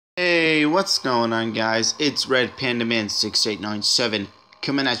what's going on, guys? It's Red Panda Man 6897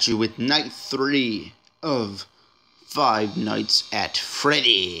 coming at you with night 3 of Five Nights at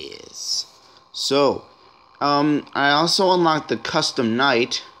Freddy's. So, I also unlocked the custom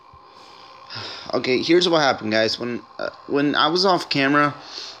night. Okay, here's what happened, guys. When I was off camera,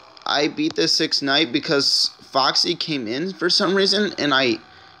 I beat the 6th night because Foxy came in for some reason, and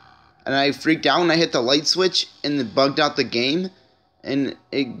I freaked out when I hit the light switch and it bugged out the game. And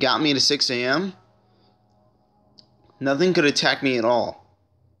it got me to 6 a.m. Nothing could attack me at all.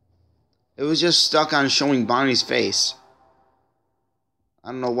 It was just stuck on showing Bonnie's face. I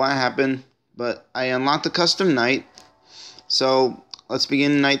don't know what happened, but I unlocked the custom night. So, let's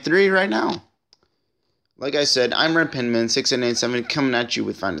begin night 3 right now. Like I said, I'm Red Penman 6897 coming at you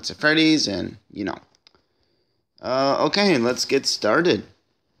with Five Nights at Freddy's, and, you know. Okay, let's get started.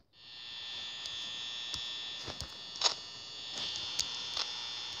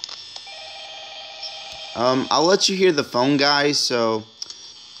 I'll let you hear the phone guy, so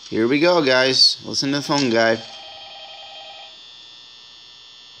here we go, guys. Listen to the phone guy.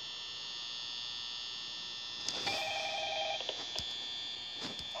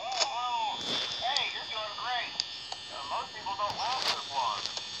 Hello. Hey, you're doing great. Most people don't last this long.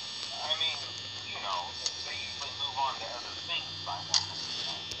 I mean, you know, they usually move on to other things by now.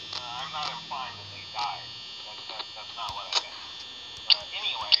 I'm not implying that they died. That's not what I meant.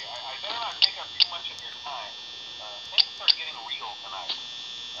 Anyway, I better not take up too much of your time. Things are getting real tonight.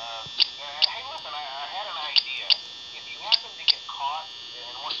 Hey, listen, I had an idea. If you happen to get caught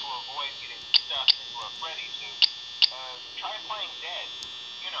and want to avoid getting stuffed into a Freddy suit, try playing dead.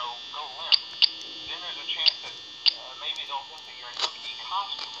 You know, go limp. Then there's a chance that maybe they'll think that you're an empty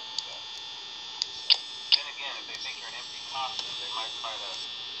costume instead. Then again, if they think you're an empty costume, they might try to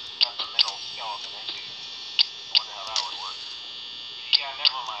stuff a mental skeleton into you. I wonder how that would work. Yeah,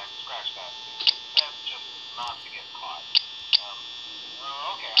 never mind. Scratch that. That's just not to get caught.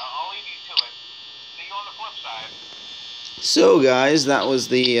 Okay, I'll leave you to it. See you on the flip side. So, guys, that was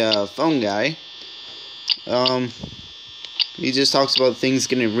the phone guy. He just talks about things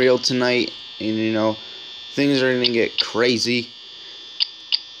getting real tonight, and, you know, things are gonna get crazy.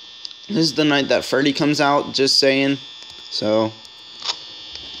 This is the night that Freddy comes out, just saying. So,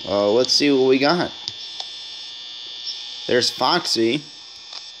 let's see what we got. There's Foxy.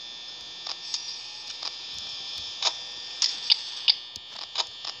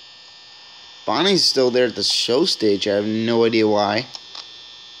 Bonnie's still there at the show stage. I have no idea why.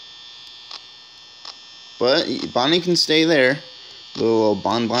 But Bonnie can stay there. Little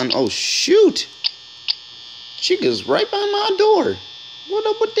bonbon. Oh, shoot! Chica's right by my door. What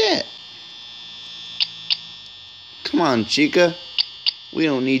up with that? Come on, Chica. We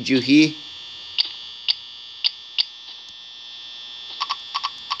don't need you here.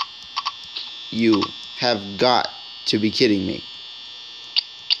 You have got to be kidding me.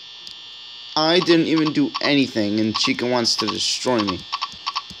 I didn't even do anything, and Chica wants to destroy me.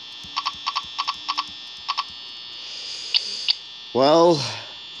 Well,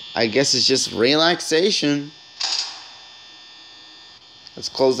 I guess it's just relaxation. Let's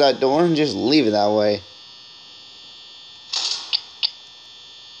close that door and just leave it that way.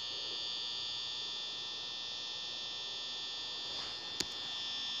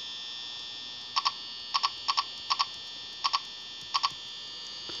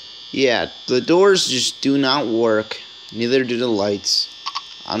 Yeah, the doors just do not work. Neither do the lights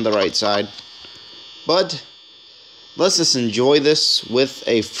on the right side. But let's just enjoy this with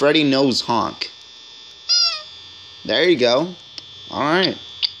a Freddy nose honk. There you go. Alright.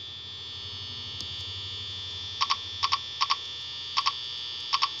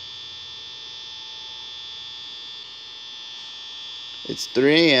 It's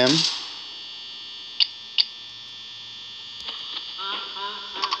 3 a.m.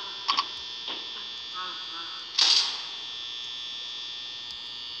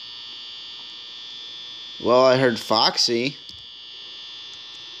 Well, I heard Foxy.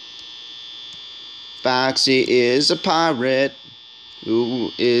 Foxy is a pirate who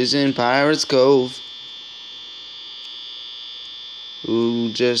is in Pirate's Cove,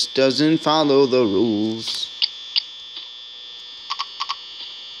 who just doesn't follow the rules.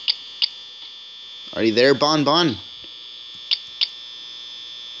 Are you there, Bon Bon?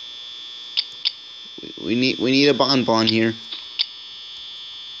 We need a Bon Bon here.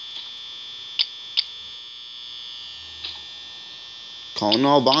 Calling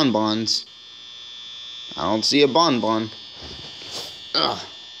all bonbons. I don't see a bonbon. Ugh.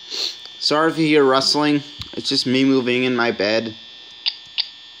 Sorry if you hear rustling. It's just me moving in my bed.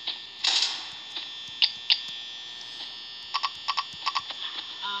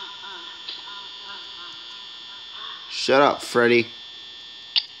 Shut up, Freddy.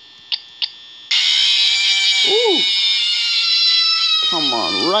 Ooh. Come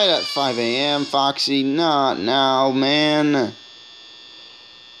on, right at 5 a.m., Foxy. Not now, man.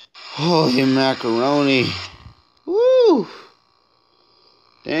 Holy macaroni. Woo.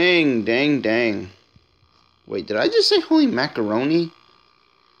 Dang, dang, dang. Wait, did I just say holy macaroni?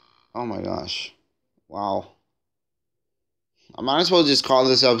 Oh my gosh. Wow. I might as well just call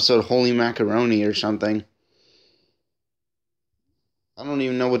this episode Holy Macaroni or something. I don't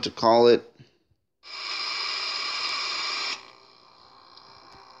even know what to call it.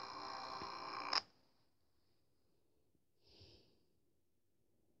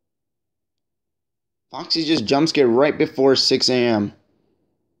 Foxy just jump scared right before 6 a.m.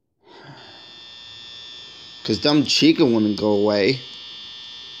 Because dumb Chica wouldn't go away.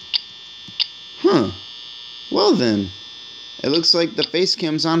 Huh. Well then. It looks like the face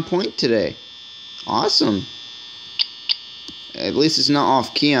cam's on point today. Awesome. At least it's not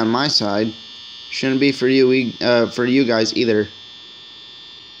off key on my side. Shouldn't be for you guys either.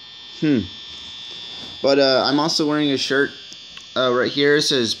 But I'm also wearing a shirt right here. It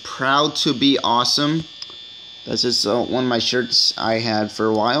says "Proud to be awesome." That's just one of my shirts I had for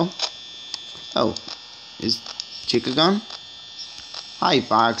a while. Oh, is Chica gone? Hi,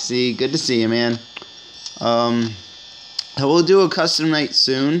 Foxy. Good to see you, man. I will do a custom night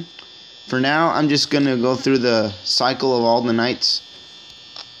soon. For now, I'm just gonna go through the cycle of all the nights.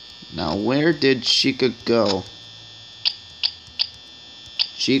 Now, where did Chica go?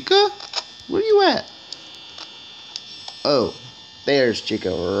 Chica? Where you at? Oh, there's Chica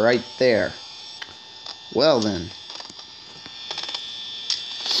right there. Well then.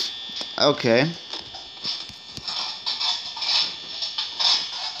 Okay.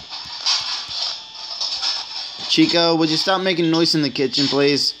 Chica, would you stop making noise in the kitchen,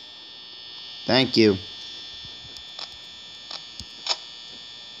 please? Thank you.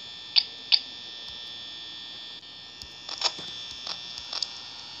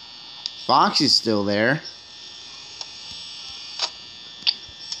 Foxy's still there.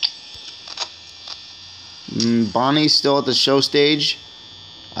 Bonnie's still at the show stage.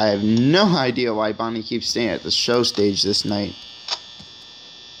 I have no idea why Bonnie keeps staying at the show stage this night.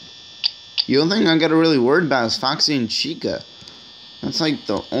 The only thing I gotta really worry about is Foxy and Chica. That's like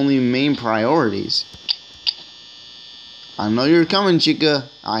the only main priorities. I know you're coming, Chica.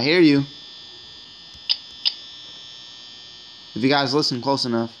 I hear you. If you guys listen close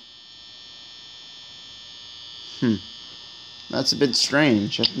enough. That's a bit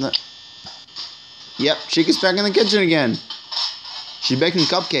strange. Yep, Chica's back in the kitchen again. She's baking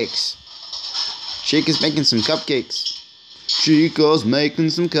cupcakes. Chica's making some cupcakes. Chica's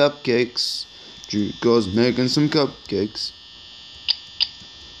making some cupcakes. Chica's making some cupcakes.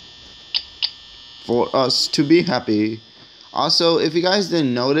 For us to be happy. Also, if you guys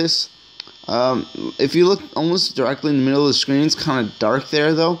didn't notice, if you look almost directly in the middle of the screen, it's kind of dark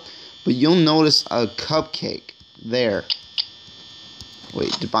there though. But you'll notice a cupcake there.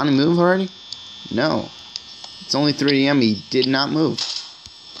 Wait, did Bonnie move already? No. It's only 3 a.m. He did not move.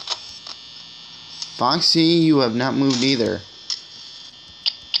 Foxy, you have not moved either.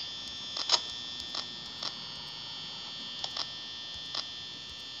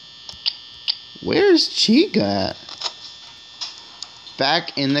 Where's Chica at?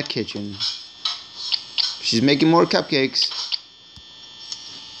 Back in the kitchen. She's making more cupcakes.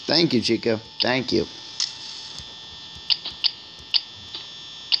 Thank you, Chica. Thank you.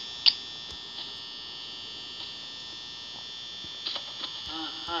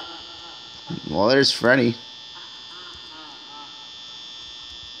 Well, there's Freddy.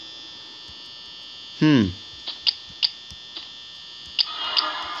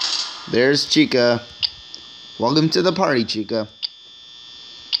 There's Chica. Welcome to the party, Chica.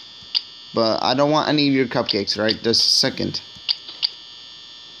 But I don't want any of your cupcakes, right? Just a second.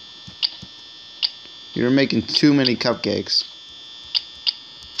 You're making too many cupcakes.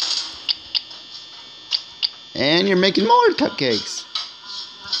 And you're making more cupcakes.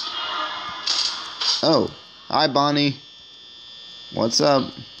 Oh, hi, Bonnie. What's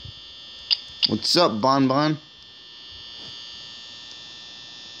up? What's up, Bon Bon?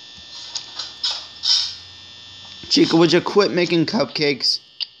 Chica, would you quit making cupcakes?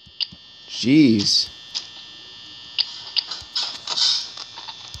 Jeez.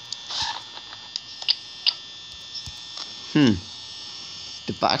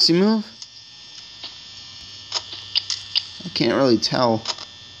 Did Foxy move? I can't really tell.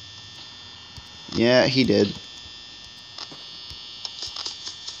 Yeah, he did.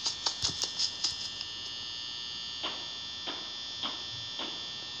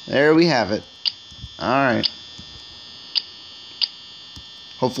 There we have it. Alright.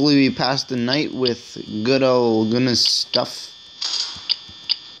 Hopefully we pass the night with good old goodness stuff.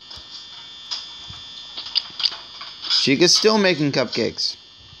 Chica's still making cupcakes.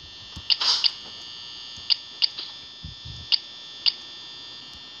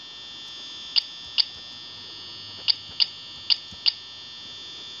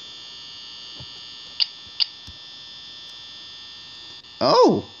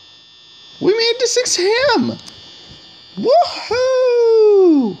 Oh! We made the 6 ham!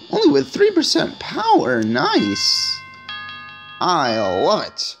 Woohoo! Only with 3% power. Nice. I love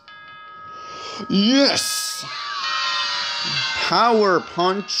it. Yes! Power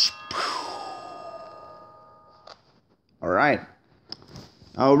punch. Alright.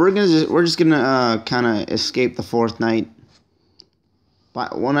 We're just gonna kind of escape the 4th night.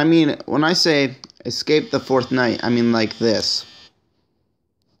 But when I say escape the 4th night, I mean like this.